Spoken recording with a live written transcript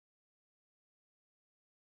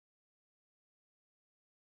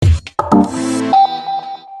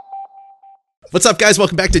What's up, guys?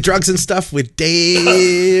 Welcome back to Drugs and Stuff with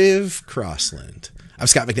Dave Crossland. I'm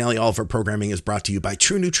Scott McNally. All of our programming is brought to you by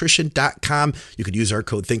TrueNutrition.com. You could use our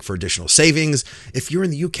code THINK for additional savings. If you're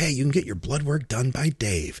in the UK, you can get your blood work done by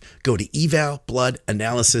Dave. Go to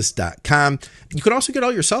evalbloodanalysis.com. You can also get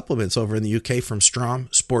all your supplements over in the UK from Strom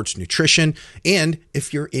Sports Nutrition. And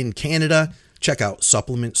if you're in Canada, check out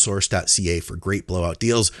supplementsource.ca for great blowout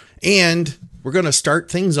deals. And we're going to start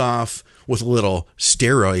things off with a little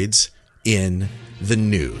steroids in the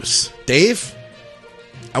news. Dave,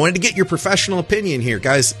 I wanted to get your professional opinion here.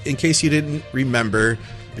 Guys, in case you didn't remember,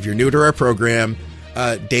 if you're new to our program,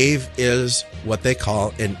 Dave is what they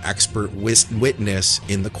call an expert witness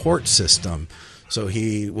in the court system. So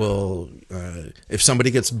he will, if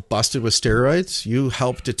somebody gets busted with steroids, you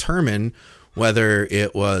help determine whether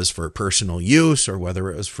it was for personal use or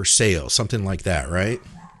whether it was for sale, something like that, right?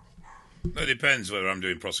 It depends whether I'm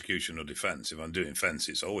doing prosecution or defense. If I'm doing defense,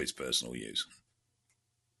 it's always personal use.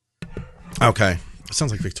 Okay. It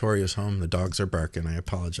sounds like Victoria's home. The dogs are barking. I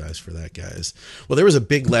apologize for that, guys. Well, there was a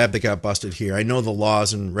big lab that got busted here. I know the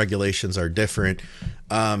laws and regulations are different.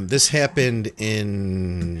 This happened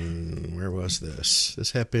in, where was this?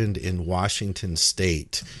 This happened in Washington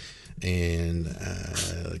State. And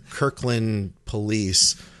Kirkland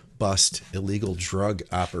police bust illegal drug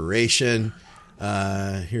operation.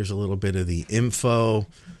 Here's a little bit of the info.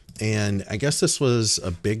 And I guess this was a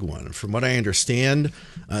big one. From what I understand,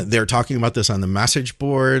 they're talking about this on the message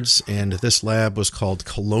boards, and this lab was called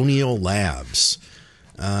Colonial Labs.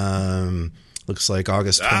 Looks like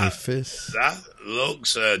August 25th. That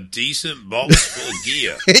looks a decent box full of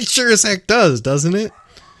gear. It sure as heck does, doesn't it?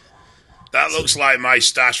 That looks like my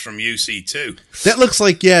stash from UC2. That looks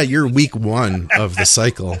like, yeah, you're week one of the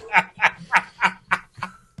cycle.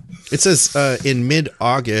 It says in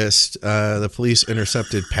mid-August, the police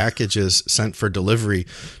intercepted packages sent for delivery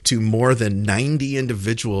to more than 90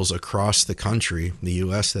 individuals across the country, the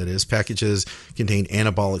U.S. that is. Packages contain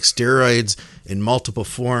anabolic steroids in multiple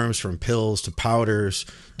forms, from pills to powders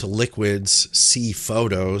to liquids. See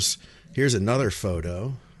photos. Here's another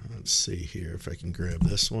photo. Let's see here if I can grab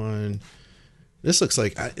this one. This looks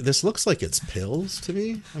like it's pills to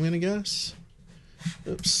me, I'm going to guess.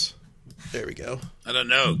 Oops. There we go. I don't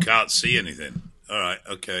know. Can't see anything. All right.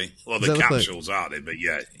 Okay. Well, the capsules are they? But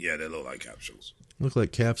yeah, they look like capsules. Look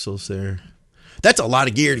like capsules there. That's a lot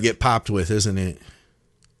of gear to get popped with, isn't it?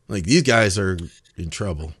 Like, these guys are in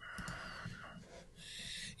trouble.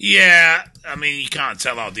 Yeah. I mean, you can't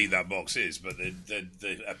tell how deep that box is, but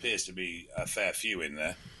there appears to be a fair few in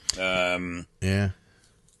there. Yeah.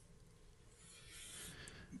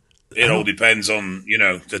 It all depends on,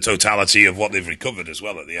 the totality of what they've recovered as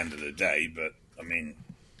well at the end of the day. But, I mean,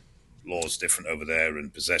 law's different over there,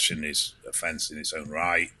 and possession is offence in its own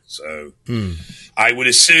right. So I would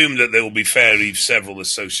assume that there will be several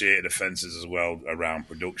associated offences as well around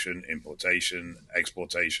production, importation,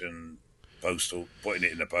 exportation, postal, putting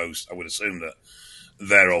it in the post. I would assume that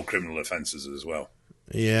they're all criminal offences as well.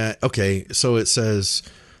 Yeah, okay. So it says...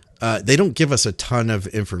 they don't give us a ton of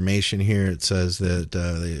information here. It says that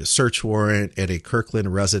the search warrant at a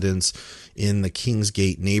Kirkland residence in the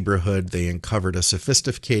Kingsgate neighborhood, they uncovered a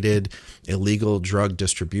sophisticated illegal drug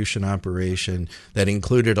distribution operation that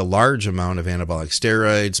included a large amount of anabolic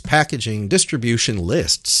steroids, packaging, distribution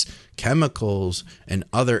lists, chemicals, and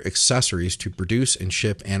other accessories to produce and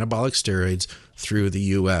ship anabolic steroids through the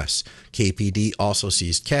U.S. KPD also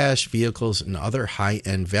seized cash, vehicles, and other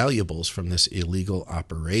high-end valuables from this illegal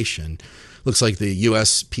operation. Looks like the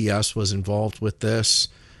USPS was involved with this.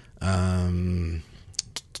 And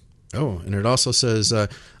it also says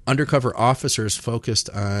undercover officers focused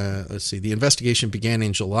on, the investigation began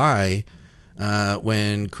in July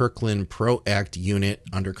when Kirkland Pro Act unit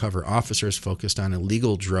undercover officers focused on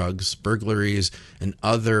illegal drugs, burglaries, and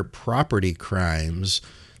other property crimes.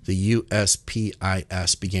 The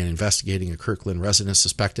USPIS began investigating a Kirkland resident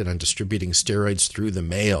suspected on distributing steroids through the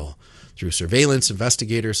mail. Through surveillance,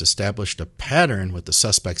 investigators established a pattern with the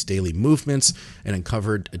suspect's daily movements and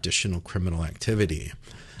uncovered additional criminal activity.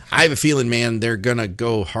 I have a feeling, man, they're going to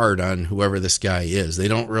go hard on whoever this guy is. They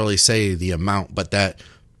don't really say the amount, but that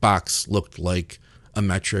box looked like a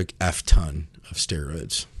metric F-ton of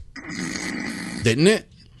steroids. Didn't it?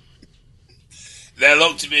 There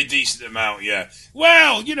looked to be a decent amount, yeah.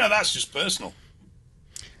 Well, that's just personal.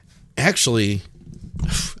 Actually,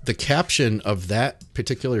 the caption of that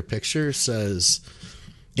particular picture says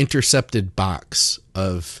intercepted box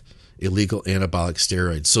of illegal anabolic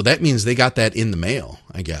steroids. So that means they got that in the mail,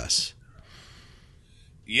 I guess.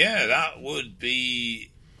 Yeah, that would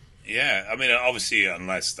be... Yeah, I mean, obviously,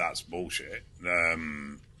 unless that's bullshit. I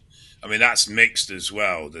mean, that's mixed as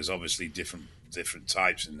well. There's obviously different different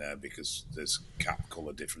types in there because there's cap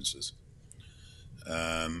color differences.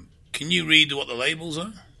 Can you read what the labels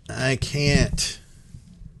are? I can't.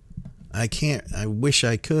 I wish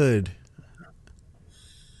I could.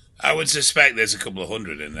 I would suspect there's a couple of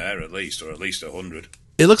hundred in there at least, or at least 100.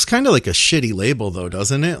 It looks kind of like a shitty label, though,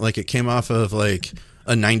 doesn't it? Like it came off of like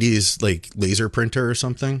a 90s like laser printer or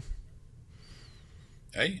something.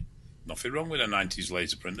 Hey, nothing wrong with a 90s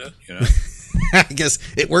laser printer, you know. I guess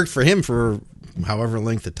it worked for him for however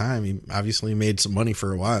length of time. He obviously made some money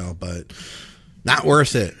for a while, but not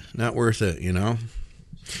worth it. Not worth it, you know.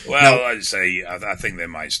 Well, Now, I'd say I think they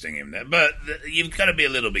might sting him there, but you've got to be a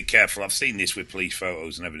little bit careful. I've seen this with police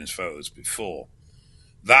photos and evidence photos before.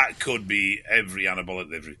 That could be every anabolic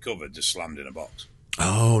they've recovered just slammed in a box.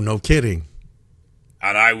 oh, no kidding.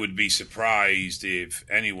 And I would be surprised if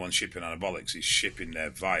anyone shipping anabolics is shipping their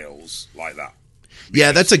vials like that.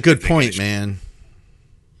 Yeah, that's a good point, man.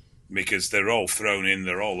 Because they're all thrown in,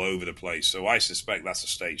 they're all over the place. So I suspect that's a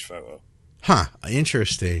staged photo. Huh,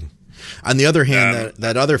 interesting. On the other hand,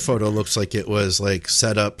 that other photo looks like it was like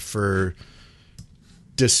set up for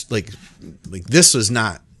just like this was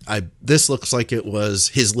not. This looks like it was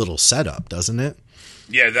his little setup, doesn't it?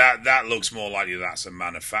 Yeah, that looks more likely that's a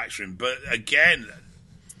manufacturing. But again,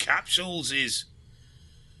 capsules is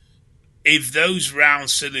if those round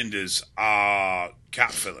cylinders are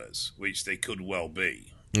cap fillers, which they could well be.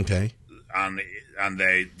 Okay. And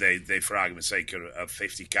they for argument's sake are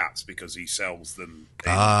 50 caps because he sells them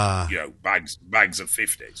in, bags of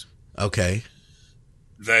 50s. Okay.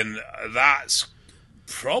 Then that's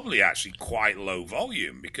probably actually quite low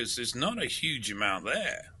volume because there's not a huge amount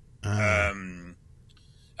there. I mean,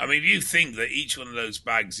 if you think that each one of those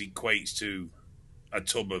bags equates to a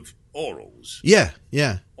tub of orals. Yeah.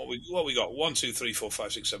 What we got? 1, 2, 3, 4,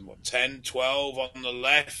 5, 6, 7, 10, 12 on the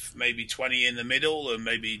left, maybe 20 in the middle, and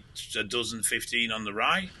maybe a dozen, 15 on the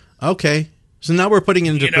right. Okay. So now we're putting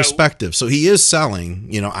it into perspective. So he is selling,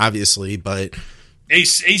 obviously, but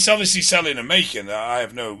he's obviously selling and making. I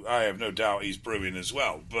have no doubt he's brewing as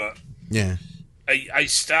well. But yeah, I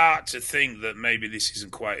start to think that maybe this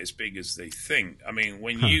isn't quite as big as they think. I mean,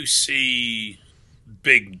 when you see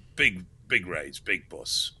big raids, big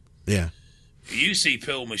bus. Yeah. You see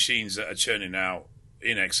pill machines that are churning out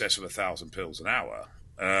in excess of 1,000 pills an hour.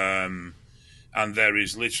 And there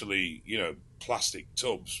is literally, plastic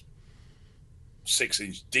tubs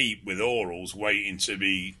 6-inch deep with orals waiting to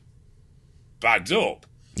be bagged up.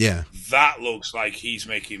 Yeah. That looks like he's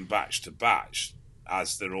making batch to batch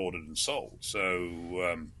as they're ordered and sold.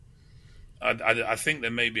 So I think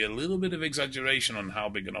there may be a little bit of exaggeration on how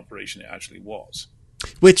big an operation it actually was.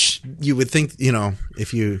 Which you would think,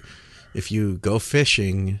 if you go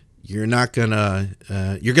fishing, you're not gonna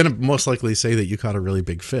you're gonna most likely say that you caught a really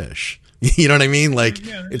big fish. You know what I mean? Like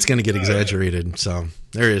it's gonna get exaggerated. So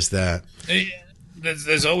there is that.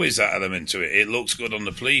 There's always that element to it. It looks good on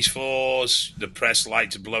the police force. The press like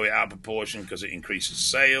to blow it out of proportion because it increases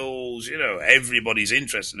sales. Everybody's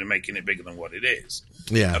interested in making it bigger than what it is.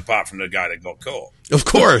 Yeah. Apart from the guy that got caught. Of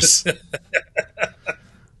course.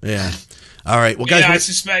 Yeah. All right. Well, guys, I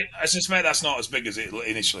suspect that's not as big as it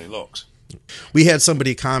initially looks. We had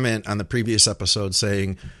somebody comment on the previous episode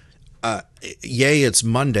saying, yay, it's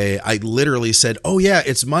Monday. I literally said, oh, yeah,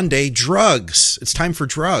 it's Monday. Drugs. It's time for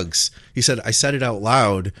drugs. He said, I said it out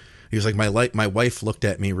loud. He was like, my wife looked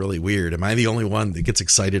at me really weird. Am I the only one that gets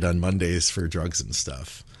excited on Mondays for drugs and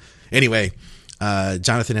stuff? Anyway,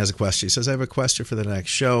 Jonathan has a question. He says, I have a question for the next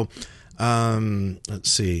show. Let's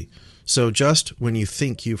see. So just when you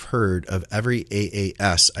think you've heard of every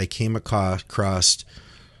AAS, I came across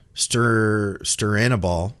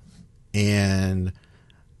Styranobol and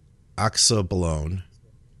oxabolone,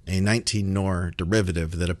 a 19-nor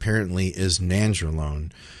derivative that apparently is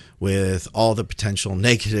nandrolone, with all the potential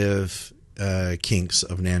negative kinks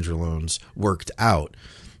of nandrolones worked out.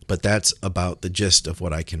 But that's about the gist of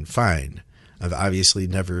what I can find. I've obviously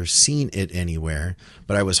never seen it anywhere,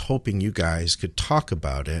 but I was hoping you guys could talk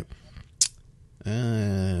about it.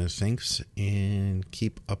 Thanks, and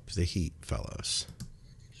keep up the heat, fellas.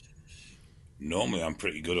 Normally, I'm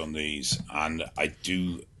pretty good on these, and I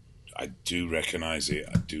do recognize it.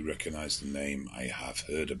 I do recognize the name. I have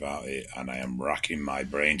heard about it, and I am racking my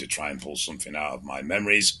brain to try and pull something out of my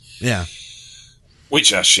memories. Yeah.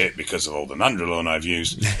 Which are shit because of all the nandrolone I've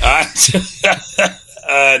used.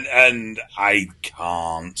 and I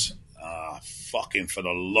can't, fucking for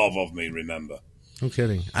the love of me, remember. No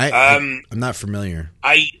kidding. I'm not familiar.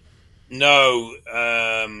 I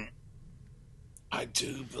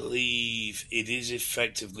do believe it is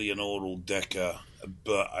effectively an oral Deca,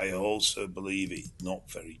 but I also believe it's not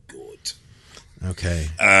very good. Okay.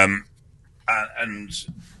 and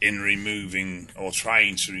in removing or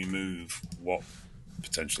trying to remove what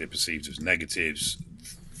potentially are perceived as negatives,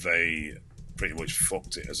 they pretty much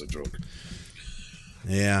fucked it as a drug.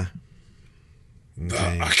 Yeah. Okay.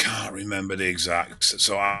 But I can't remember the exact,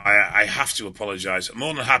 so I have to apologise. I'm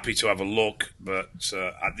more than happy to have a look, but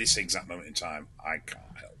at this exact moment in time, I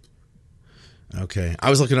can't help. Okay. I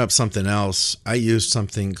was looking up something else. I used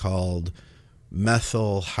something called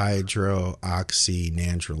methyl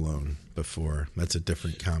hydroxynandrolone before. That's a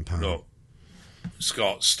different compound. No,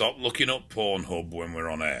 Scott, stop looking up Pornhub when we're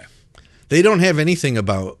on air. They don't have anything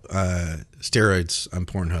about steroids on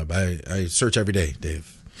Pornhub. I search every day,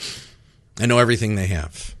 Dave. I know everything they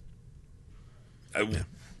have.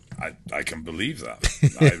 I can believe that.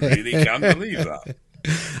 I really can believe that.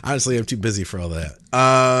 Honestly, I'm too busy for all that.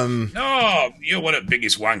 No, you're one of the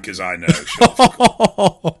biggest wankers I know.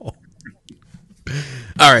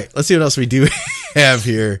 All right, let's see what else we do have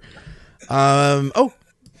here. UC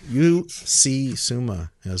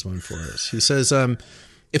Suma has one for us. He says,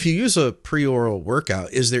 if you use a pre-oral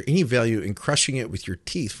workout, is there any value in crushing it with your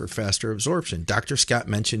teeth for faster absorption? Dr. Scott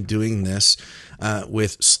mentioned doing this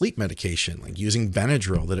with sleep medication, like using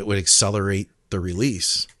Benadryl, that it would accelerate the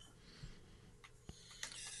release.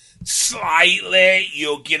 Slightly,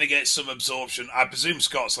 you're going to get some absorption. I presume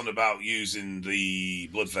Scott's on about using the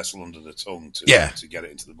blood vessel under the tongue to get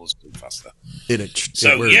it into the bloodstream faster. It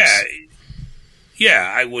works.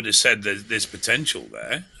 Yeah, I would have said that there's potential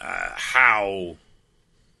there.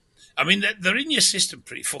 I mean, they're in your system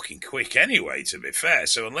pretty fucking quick anyway, to be fair.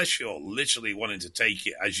 So unless you're literally wanting to take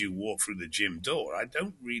it as you walk through the gym door, I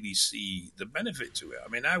don't really see the benefit to it. I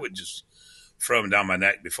mean, I would just throw them down my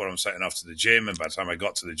neck before I'm setting off to the gym, and by the time I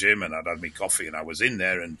got to the gym and I'd had my coffee and I was in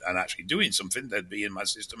there and actually doing something, they'd be in my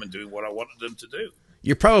system and doing what I wanted them to do.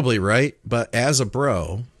 You're probably right, but as a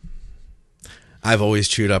bro, I've always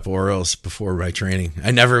chewed up orals before my training.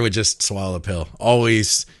 I never would just swallow a pill.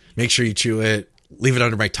 Always make sure you chew it, leave it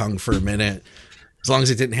under my tongue for a minute, as long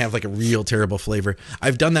as it didn't have like a real terrible flavor.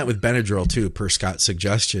 I've done that with Benadryl too, per Scott's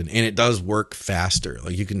suggestion, and it does work faster.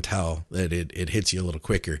 Like you can tell that it hits you a little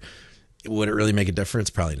quicker. Would it really make a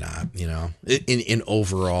difference? Probably not, in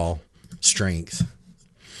overall strength.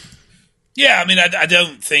 Yeah, I mean, I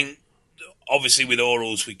don't think, obviously with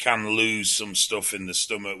orals, we can lose some stuff in the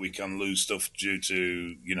stomach. We can lose stuff due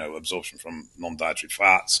to, absorption from non-dietary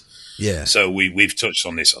fats. Yeah. So we've touched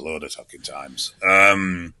on this a load of fucking times.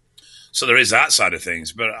 So there is that side of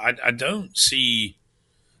things, but I don't see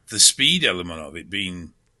the speed element of it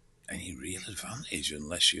being any real advantage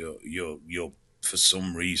unless you're for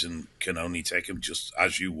some reason can only take them just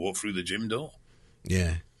as you walk through the gym door.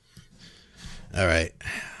 Yeah. All right.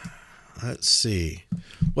 Let's see.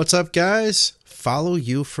 What's up, guys? Follow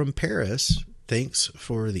you from Paris. Thanks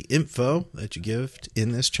for the info that you give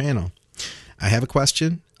in this channel. I have a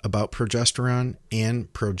question about progesterone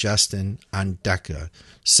and progestin on DECA.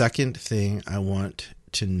 Second thing I want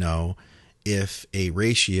to know if a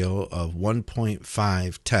ratio of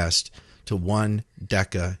 1.5 test to 1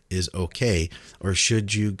 DECA is okay, or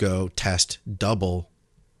should you go test double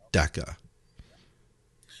DECA?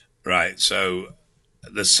 Right. So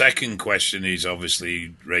the second question is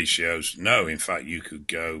obviously ratios. No, in fact, you could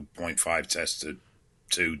go 0.5 test to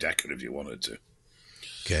 2 DECA if you wanted to.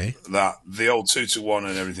 Okay. That the old 2-to-1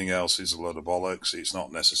 and everything else is a load of bollocks. It's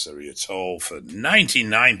not necessary at all. For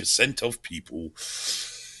 99% of people,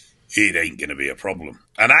 it ain't going to be a problem.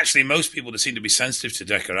 And actually, most people that seem to be sensitive to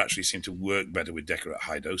DECA actually seem to work better with DECA at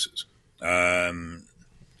high doses. I'm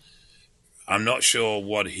not sure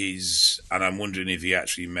what and I'm wondering if he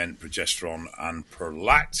actually meant progesterone and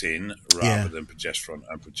prolactin rather than progesterone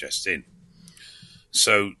and progestin.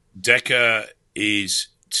 So DECA is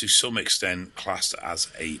to some extent classed as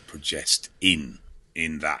a progestin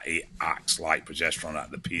in that it acts like progesterone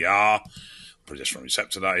at the progesterone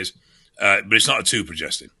receptor, that is. But it's not a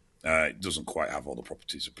 2-progestin. It doesn't quite have all the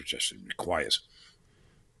properties that progesterone requires.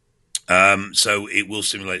 So it will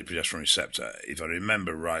stimulate the progesterone receptor. If I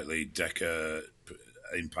remember rightly, DECA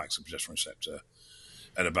impacts the progesterone receptor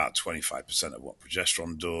at about 25% of what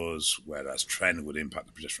progesterone does, whereas tren would impact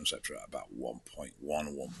the progesterone receptor at about 1.1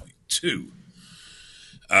 or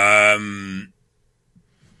 1.2.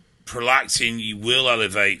 Prolactin, you will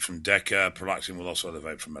elevate from DECA. Prolactin will also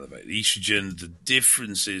elevate from elevated estrogen. The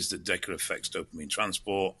difference is that DECA affects dopamine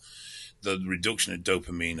transport. The reduction of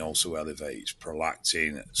dopamine also elevates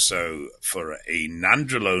prolactin. So for a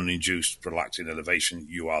nandrolone-induced prolactin elevation,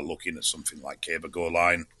 you are looking at something like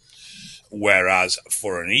cabergoline. Whereas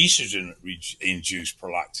for an estrogen-induced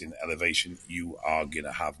prolactin elevation, you are going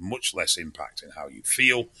to have much less impact in how you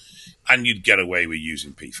feel, and you'd get away with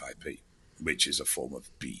using P5P, which is a form of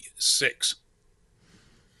B6.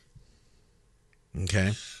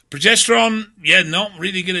 Okay. Progesterone, not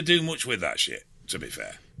really going to do much with that shit, to be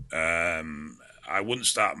fair. I wouldn't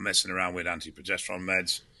start messing around with anti-progesterone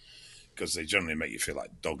meds because they generally make you feel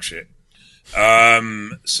like dog shit.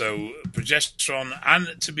 So progesterone,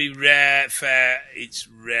 and to be fair, it's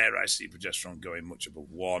rare I see progesterone going much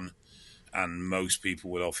above 1, and most people,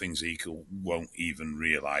 with all things equal, won't even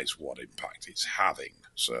realise what impact it's having.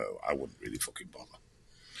 So I wouldn't really fucking bother.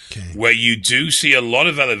 Okay. Where you do see a lot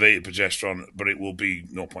of elevated progesterone, but it will be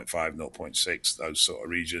 0.5, 0.6, those sort of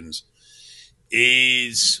regions,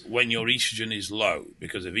 is when your estrogen is low.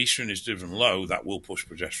 Because if estrogen is driven low, that will push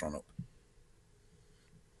progesterone up.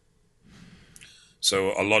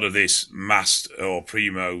 So a lot of this mast or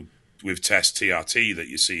primo with test TRT that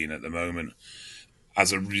you're seeing at the moment,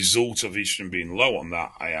 as a result of estrogen being low on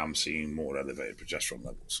that, I am seeing more elevated progesterone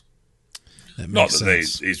levels. Not that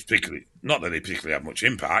they particularly have much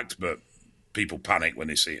impact, but people panic when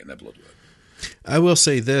they see it in their blood work. I will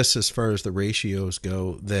say this, as far as the ratios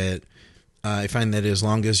go, that I find that as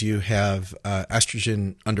long as you have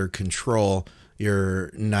estrogen under control,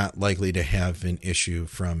 you're not likely to have an issue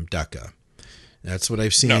from DECA. That's what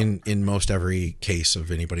I've seen in most every case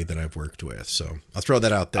of anybody that I've worked with. So I'll throw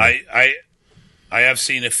that out there. I have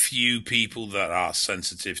seen a few people that are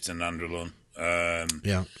sensitive to nandrolone.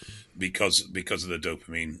 Because of the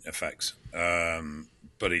dopamine effects.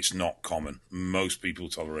 But it's not common. Most people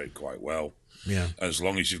tolerate it quite well. Yeah. As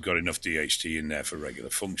long as you've got enough DHT in there for regular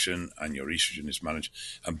function and your estrogen is managed.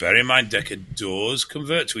 And bear in mind, DECA does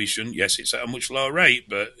convert to estrogen. Yes, it's at a much lower rate,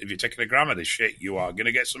 but if you're taking a gram of this shit, you are going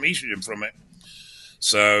to get some estrogen from it.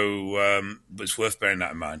 So, but it's worth bearing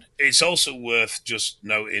that in mind. It's also worth just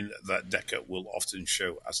noting that DECA will often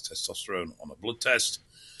show as testosterone on a blood test.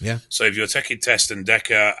 Yeah. So if you're taking test and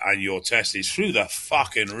DECA and your test is through the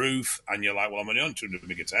fucking roof and you're like, well, I'm only on 200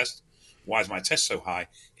 mega test. Why is my test so high?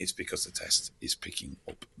 It's because the test is picking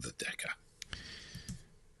up the DECA.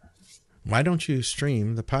 Why don't you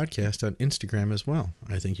stream the podcast on Instagram as well?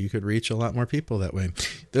 I think you could reach a lot more people that way.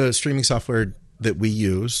 The streaming software that we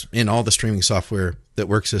use, and all the streaming software that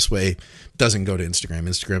works this way, doesn't go to Instagram.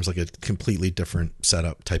 Instagram's like a completely different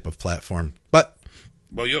setup type of platform. But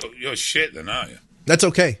well, you're shit then, aren't you? That's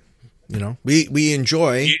okay. You know, we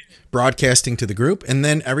enjoy broadcasting to the group, and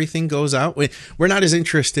then everything goes out. We're not as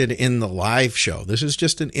interested in the live show. This is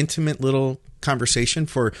just an intimate little conversation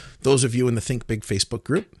for those of you in the Think Big Facebook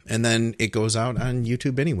group, and then it goes out on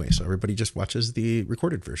YouTube anyway, so everybody just watches the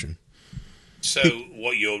recorded version. So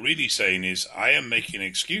what you're really saying is I am making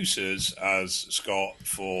excuses as Scott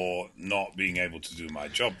for not being able to do my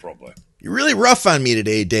job properly. You're really rough on me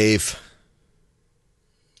today, Dave.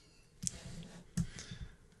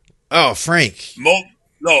 Oh, Frank.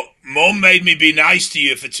 Mum made me be nice to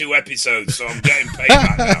you for 2 episodes, so I'm getting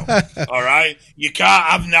payback now. All right? You can't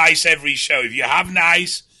have nice every show. If you have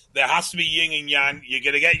nice, there has to be yin and yang. You're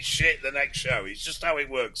going to get shit the next show. It's just how it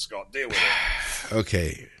works, Scott. Deal with it.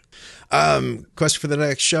 Okay. Question for the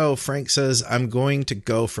next show. Frank says, I'm going to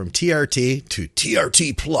go from TRT to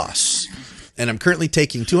TRT Plus. And I'm currently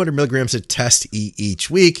taking 200 milligrams of Test E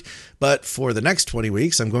each week. But for the next 20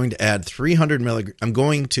 weeks, I'm going to add 300 milligrams. I'm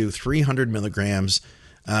going to 300 milligrams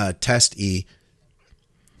Test E.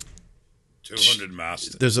 200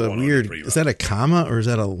 masked. There's a weird, is that a comma or is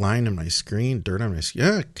that a line on my screen? Dirt on my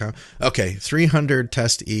screen? Yeah. Okay. 300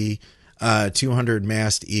 Test E, 200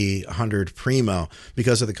 masked E, 100 Primo.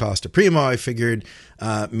 Because of the cost of Primo, I figured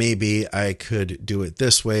maybe I could do it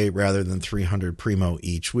this way rather than 300 Primo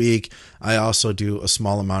each week. I also do a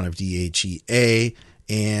small amount of DHEA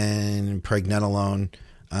and pregnenolone.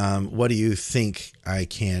 What do you think I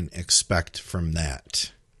can expect from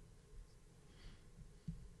that?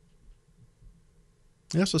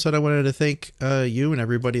 I also said I wanted to thank you and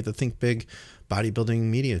everybody at the Think Big Bodybuilding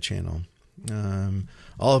Media channel.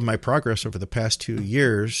 All of my progress over the past 2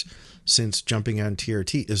 years since jumping on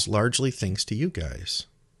TRT is largely thanks to you guys.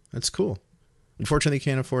 That's cool. Unfortunately,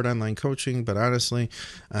 can't afford online coaching, but honestly,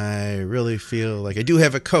 I really feel like I do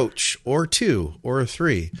have a coach or 2 or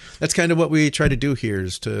 3. That's kind of what we try to do here,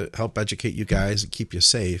 is to help educate you guys and keep you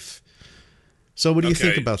safe. So what do you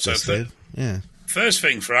think about this, Dave? Yeah. First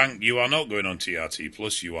thing, Frank, you are not going on TRT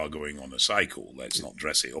Plus. You are going on a cycle. Let's not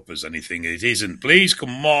dress it up as anything it isn't. Please,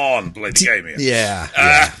 come on, play the game here.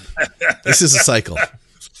 Yeah. This is a cycle.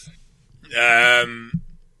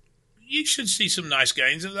 You should see some nice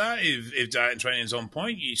gains of that. If diet and training is on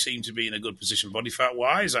point, you seem to be in a good position body fat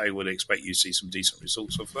wise. I would expect you to see some decent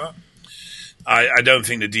results of that. I don't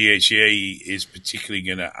think the DHEA is particularly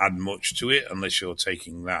going to add much to it unless you're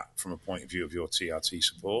taking that from a point of view of your TRT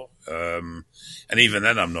support. And even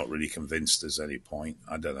then, I'm not really convinced there's any point.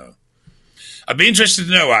 I don't know. I'd be interested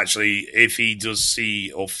to know, actually, if he does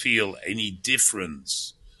see or feel any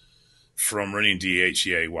difference from running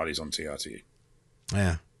DHEA while he's on TRT.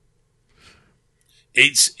 Yeah.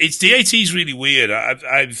 It's DAT is really weird.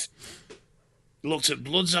 I've looked at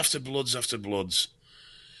bloods after bloods after bloods,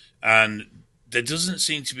 and there doesn't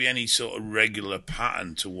seem to be any sort of regular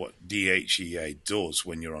pattern to what DHEA does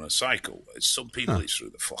when you're on a cycle. Some people it's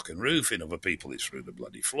through the fucking roof, in other people it's through the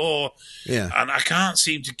bloody floor. Yeah. And I can't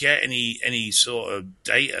seem to get any sort of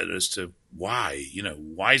data as to why.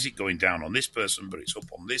 Why is it going down on this person, but it's up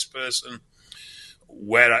on this person?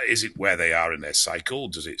 Where is it where they are in their cycle?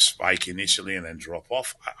 Does it spike initially and then drop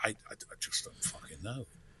off? I just don't fucking know.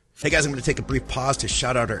 Hey guys, I'm going to take a brief pause to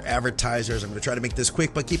shout out our advertisers. I'm going to try to make this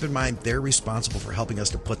quick, but keep in mind they're responsible for helping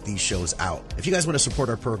us to put these shows out. If you guys want to support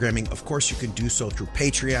our programming, of course you can do so through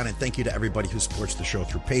Patreon, and thank you to everybody who supports the show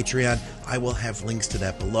through Patreon. I will have links to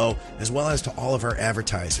that below, as well as to all of our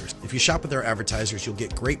advertisers. If you shop with our advertisers, you'll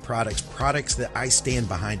get great products that I stand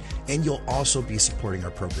behind, and you'll also be supporting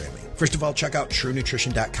our programming. First of all, check out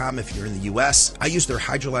TrueNutrition.com if you're in the US. I use their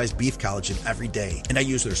hydrolyzed beef collagen every day, and I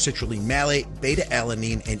use their citrulline malate,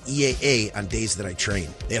 beta-alanine, and EAA on days that I train.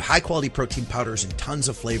 They have high-quality protein powders and tons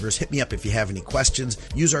of flavors. Hit me up if you have any questions.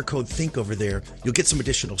 Use our code THINK over there. You'll get some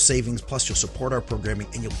additional savings, plus you'll support our programming,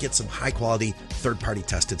 and you'll get some high-quality, third-party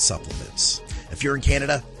tested supplements. If you're in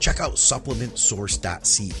Canada, check out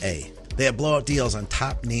supplementsource.ca. They have blowout deals on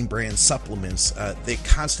top name brand supplements. They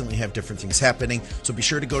constantly have different things happening, so be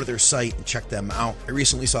sure to go to their site and check them out. I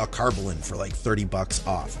recently saw Carbolin for like $30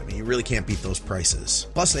 off. I mean, you really can't beat those prices.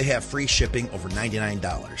 Plus, they have free shipping over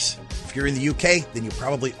 $99. If you're in the UK, then you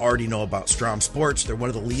probably already know about Strom Sports. They're one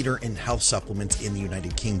of the leader in health supplements in the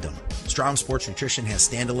United Kingdom. Strom Sports Nutrition has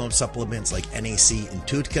standalone supplements like NAC and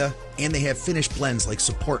Tutka, and they have finished blends like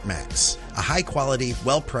Support Max, a high-quality,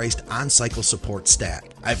 well-priced on-cycle support stack.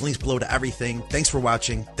 I have links below to everything. Thanks for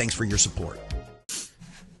watching. Thanks for your support.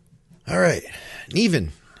 All right. Neven,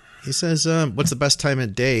 he says, what's the best time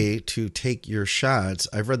of day to take your shots?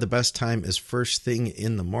 I've read the best time is first thing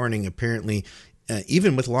in the morning. Apparently,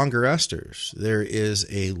 even with longer esters, there is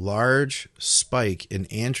a large spike in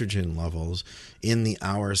androgen levels in the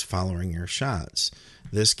hours following your shots.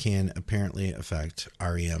 This can apparently affect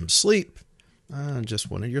REM sleep.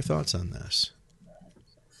 Just wanted your thoughts on this.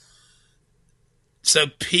 So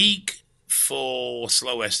peak for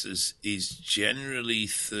slow esters is generally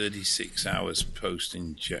 36 hours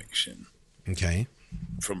post-injection. Okay.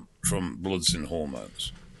 From bloods and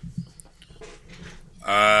hormones.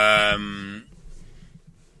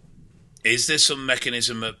 Is there some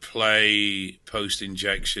mechanism at play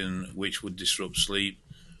post-injection which would disrupt sleep?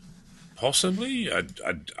 Possibly.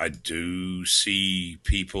 I do see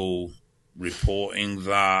people reporting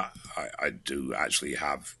that. I do actually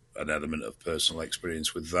have an element of personal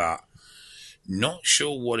experience with that. Not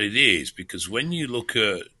sure what it is, because when you look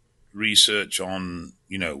at research on,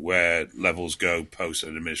 where levels go post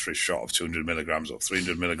an administered shot of 200 milligrams or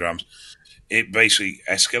 300 milligrams, it basically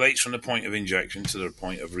escalates from the point of injection to the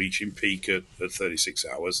point of reaching peak at 36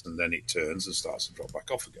 hours, and then it turns and starts to drop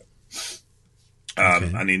back off again.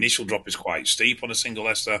 Okay. And the initial drop is quite steep on a single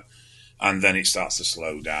ester, and then it starts to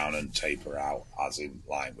slow down and taper out as in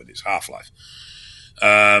line with its half-life.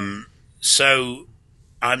 So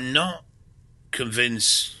I'm not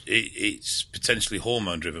convinced it's potentially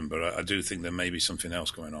hormone-driven, but I do think there may be something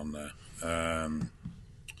else going on there.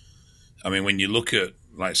 I mean, when you look at,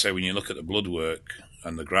 when you look at the blood work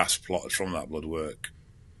and the graphs plotted from that blood work,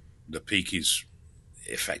 the peak is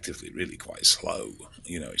effectively really quite slow.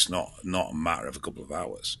 It's not a matter of a couple of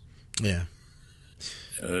hours. Yeah.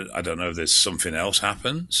 I don't know if there's something else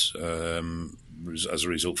happens as a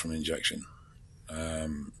result from injection,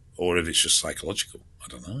 or if it's just psychological. I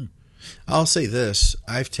don't know. I'll say this.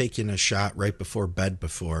 I've taken a shot right before bed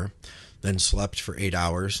before, then slept for 8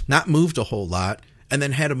 hours, not moved a whole lot, and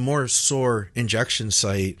then had a more sore injection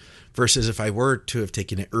site versus if I were to have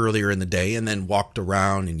taken it earlier in the day and then walked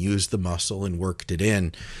around and used the muscle and worked it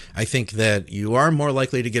in. I think that you are more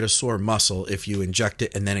likely to get a sore muscle if you inject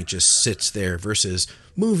it and then it just sits there versus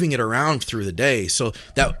moving it around through the day. So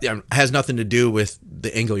that has nothing to do with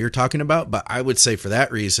the angle you're talking about, but I would say for that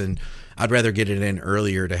reason, I'd rather get it in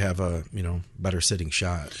earlier to have a, better sitting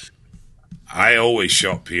shot. I always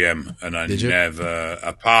shot PM, and I never,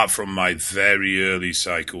 apart from my very early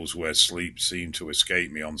cycles where sleep seemed to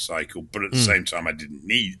escape me on cycle, but at the same time I didn't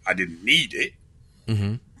need it.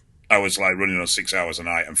 Mm-hmm. I was like running on 6 hours a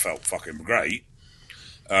night and felt fucking great.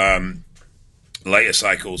 Later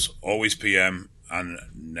cycles, always PM, and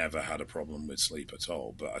never had a problem with sleep at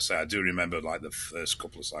all. But I do remember like the first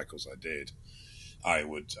couple of cycles I did, I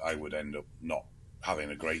would end up not having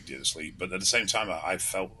a great deal of sleep. But at the same time, I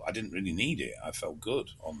felt I didn't really need it. I felt good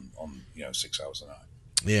on 6 hours a night.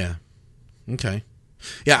 Yeah. Okay.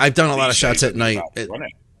 Yeah, I've done a lot of shots at night.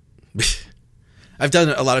 I've done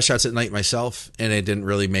a lot of shots at night myself, and it didn't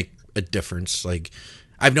really make a difference. Like,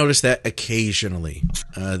 I've noticed that occasionally,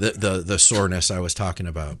 the soreness I was talking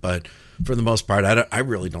about, but for the most part, I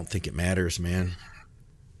really don't think it matters, man.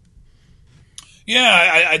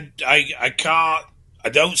 Yeah, I can't. I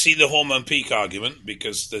don't see the hormone peak argument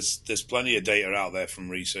because there's plenty of data out there from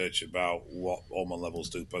research about what hormone levels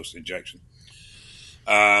do post injection.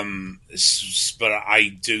 But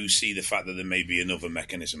I do see the fact that there may be another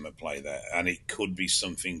mechanism at play there, and it could be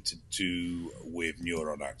something to do with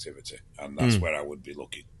neuron activity, and that's where I would be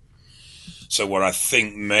looking. So what I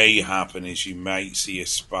think may happen is you might see a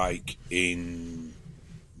spike in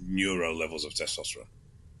neuro levels of testosterone.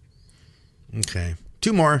 Okay,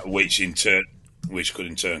 2 more. Which could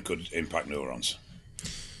in turn impact neurons.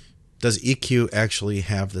 Does EQ actually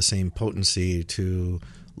have the same potency to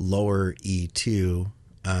lower E2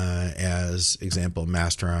 as example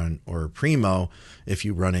Masteron or Primo if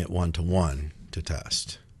you run it 1-to-1 to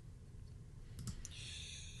test?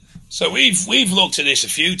 So we've looked at this a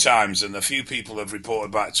few times, and a few people have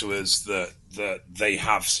reported back to us that they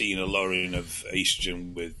have seen a lowering of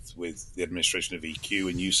estrogen with the administration of EQ,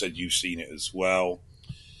 and you said you've seen it as well.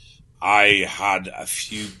 I had a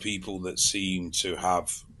few people that seemed to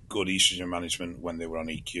have good estrogen management when they were on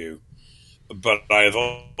EQ, but I have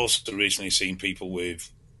also recently seen people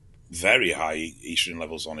with very high estrogen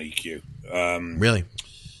levels on EQ. Really?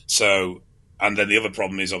 So, and then the other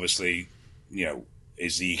problem is obviously,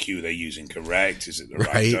 is the EQ they're using correct? Is it the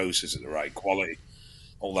right dose? Is it the right quality?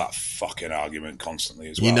 All that fucking argument constantly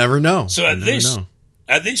as well. You never know. So at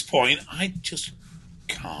this point, I just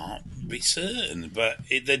can't be certain. But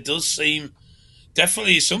there does seem,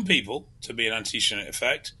 definitely some people, to be an anti-estrogen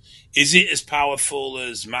effect. Is it as powerful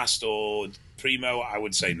as Mast or Primo? I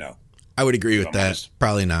would say no. I would agree with that. Honest.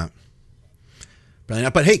 Probably not.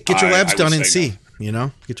 But hey, get your labs done and see.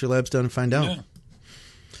 No. Get your labs done and find out. Yeah.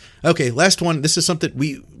 Okay, last one. This is something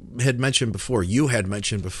we had mentioned before. You had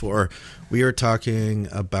mentioned before. We are talking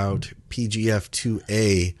about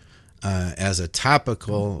PGF2A as a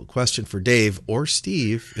topical question for Dave or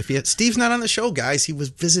Steve. Steve's not on the show, guys. He was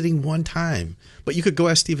visiting one time, but you could go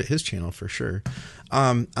ask Steve at his channel for sure.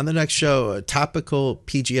 On the next show, topical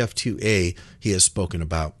PGF2A he has spoken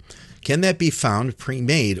about. Can that be found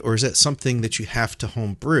pre-made, or is that something that you have to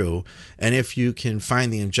home brew? And if you can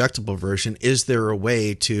find the injectable version, is there a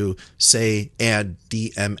way to, say, add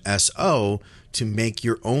DMSO to make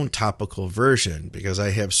your own topical version? Because I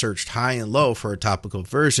have searched high and low for a topical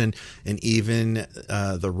version, and even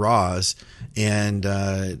the raws, and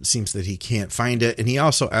it seems that he can't find it. And he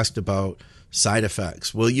also asked about side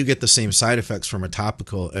effects. Will you get the same side effects from a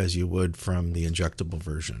topical as you would from the injectable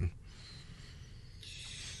version?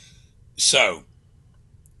 So,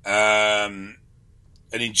 an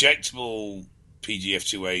injectable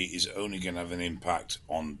PGF2A is only going to have an impact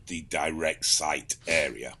on the direct site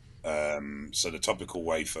area. So the topical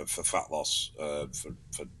way for fat loss, for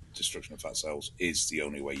destruction of fat cells, is the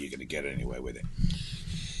only way you're going to get anywhere with it.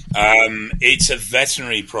 It's a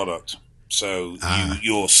veterinary product, so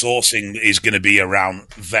your sourcing is going to be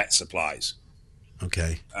around vet supplies.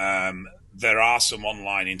 Okay. There are some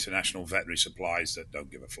online international veterinary supplies that don't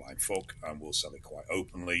give a flying fuck and will sell it quite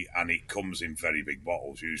openly, and it comes in very big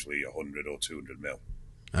bottles, usually 100 or 200 mil.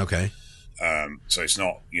 Okay. So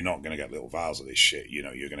you're not going to get little vials of this shit. You're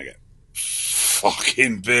going to get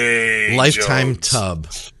fucking big lifetime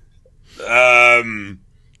jugs. Tub.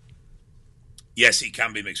 Yes, it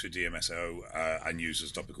can be mixed with DMSO and used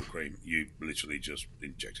as topical cream. You literally just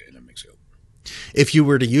inject it in and mix it up. If you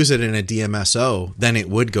were to use it in a DMSO, then it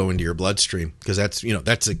would go into your bloodstream, because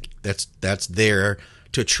that's there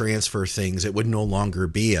to transfer things. It would no longer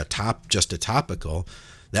be just a topical.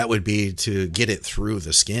 That would be to get it through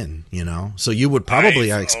the skin, So you would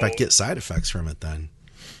probably, I expect, get side effects from it then.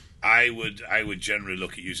 I would generally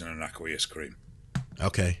look at using an aqueous cream.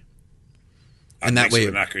 Okay. And that way,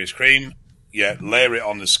 an aqueous cream, layer it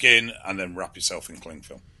on the skin and then wrap yourself in cling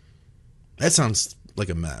film. That sounds like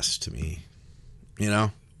a mess to me.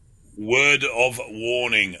 Word of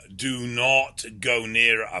warning: do not go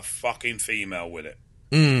near a fucking female with it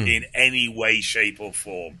in any way, shape, or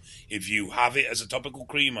form. If you have it as a topical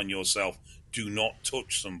cream on yourself, do not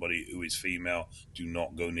touch somebody who is female. Do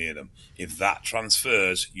not go near them. If that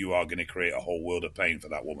transfers, you are going to create a whole world of pain for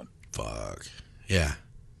that woman. Fuck. Yeah.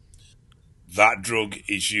 That drug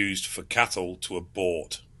is used for cattle to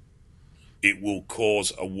abort. It will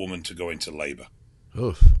cause a woman to go into labor.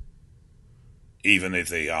 Oof. even if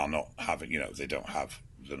they are not having,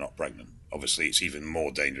 they're not pregnant. Obviously, it's even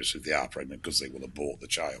more dangerous if they are pregnant because they will abort the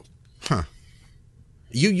child. Huh.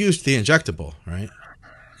 You used the injectable, right?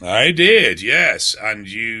 I did, yes. And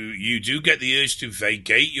you do get the urge to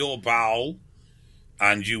vacate your bowel,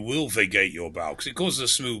 and you will vacate your bowel because it causes a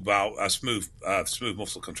smooth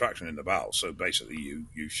muscle contraction in the bowel. So basically,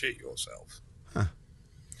 you shit yourself. Huh.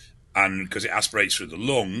 And because it aspirates through the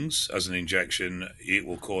lungs as an injection, it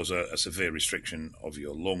will cause a severe restriction of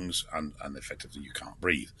your lungs, and effectively you can't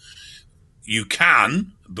breathe. You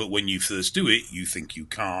can, but when you first do it, you think you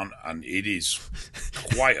can't, and it is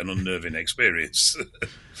quite an unnerving experience.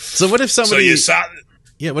 So what if somebody?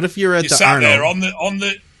 What if you're at the Arnold?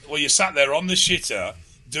 You sat there on the shitter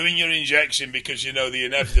doing your injection because you know the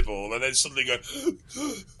inevitable, and then suddenly go.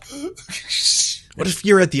 What if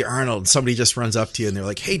you're at the Arnold? Somebody just runs up to you and they're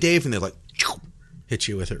like, "Hey, Dave," and they're like, hit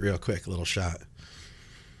you with it real quick, a little shot.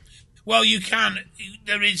 Well, you can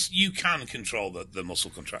control the muscle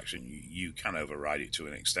contraction. You can override it to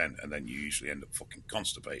an extent, and then you usually end up fucking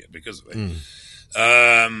constipated because of it.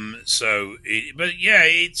 And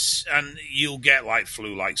you'll get like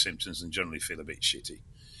flu-like symptoms and generally feel a bit shitty.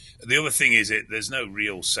 The other thing is there's no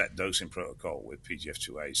real set dosing protocol with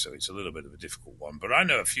PGF2A, so it's a little bit of a difficult one. But I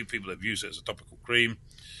know a few people have used it as a topical cream,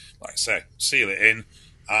 like I say, seal it in,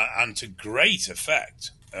 and to great effect.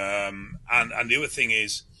 And the other thing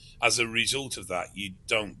is, as a result of that, you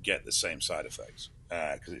don't get the same side effects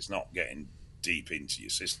because it's not getting deep into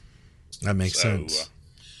your system. That makes sense.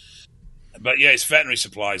 But yeah, it's veterinary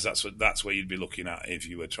supplies. That's where you'd be looking at if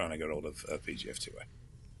you were trying to get hold of PGF2A.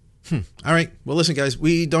 All right. Well, listen, guys,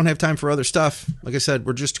 we don't have time for other stuff. Like I said,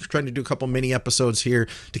 we're just trying to do a couple mini episodes here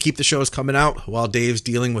to keep the shows coming out while Dave's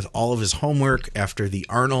dealing with all of his homework after the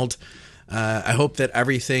Arnold. I hope that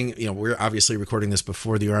everything, we're obviously recording this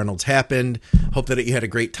before the Arnold's happened. Hope that you had a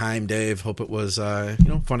great time, Dave. Hope it was,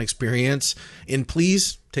 fun experience. And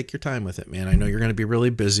please take your time with it, man. I know you're going to be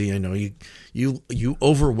really busy. I know you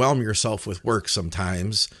overwhelm yourself with work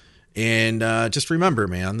sometimes. And just remember,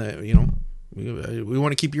 man, that, we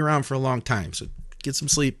want to keep you around for a long time. So get some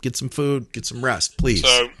sleep, get some food, get some rest, please.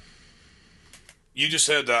 So you just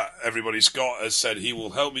heard that, everybody. Scott has said he will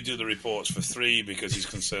help me do the reports for free because he's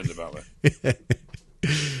concerned about it.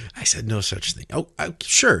 I said no such thing. Oh,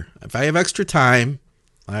 sure. If I have extra time,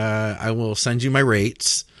 I will send you my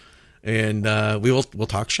rates, and we'll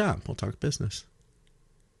talk shop. We'll talk business.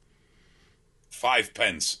 5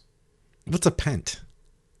 pence. What's a pent?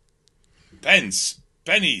 Pence.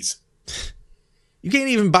 Pennies. You can't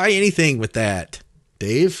even buy anything with that,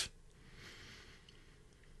 Dave.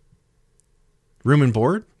 Room and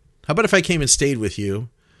board? How about if I came and stayed with you?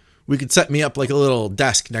 We could set me up like a little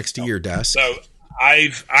desk next to your desk. So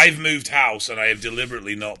I've moved house and I have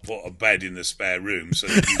deliberately not put a bed in the spare room so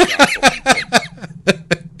that you can't put.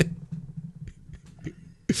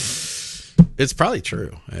 It's probably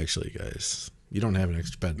true, actually, guys. You don't have an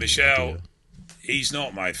extra bed. Michelle, he's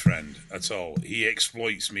not my friend at all. He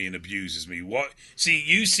exploits me and abuses me.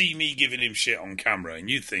 You see me giving him shit on camera, and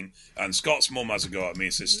you think, and Scott's mum has a go at me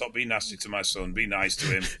and says, "Stop being nasty to my son. Be nice to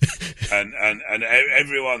him," and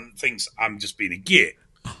everyone thinks I'm just being a git.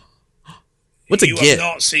 What's a git? You have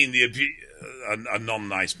not seen the a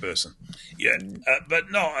non-nice person, yeah,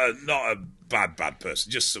 but not a bad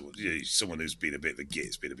person. Just someone who's been a bit of a git,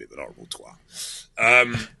 has been a bit of an horrible twat.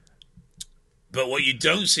 But what you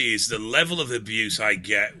don't see is the level of abuse I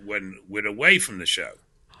get when we're away from the show.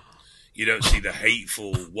 You don't see the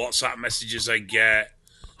hateful WhatsApp messages I get,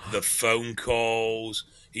 the phone calls.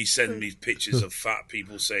 He sends me pictures of fat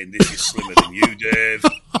people saying, "This is slimmer than you, Dave."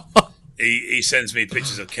 He sends me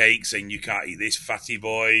pictures of cake saying, "You can't eat this, fatty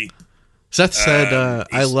boy." Seth said,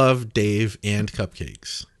 "I love Dave and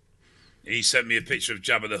cupcakes." He sent me a picture of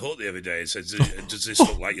Jabba the Hutt the other day and said, "Does this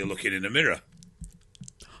look like you're looking in a mirror?"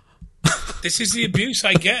 This is the abuse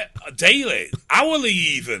I get daily, hourly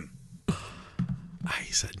even. I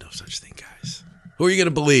said no such thing, guys. Who are you going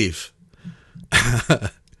to believe?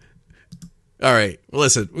 All right. Well,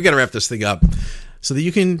 listen, we got to wrap this thing up so that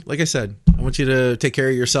you can, like I said, I want you to take care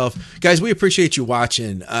of yourself. Guys, we appreciate you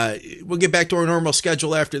watching. We'll get back to our normal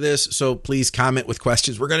schedule after this, so please comment with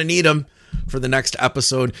questions. We're going to need them for the next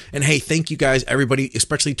episode. And hey, thank you guys, everybody,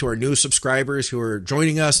 especially to our new subscribers who are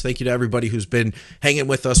joining us. Thank you to everybody who's been hanging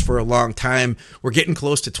with us for a long time. We're getting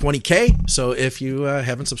close to 20K. So if you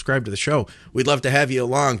haven't subscribed to the show, we'd love to have you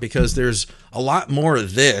along because there's a lot more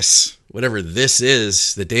of this, whatever this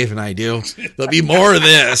is that Dave and I do. There'll be more of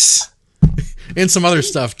this and some other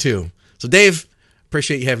stuff too. So Dave,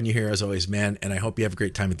 appreciate you having you here as always, man. And I hope you have a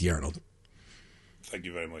great time at the Arnold. Thank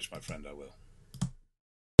you very much, my friend. I will.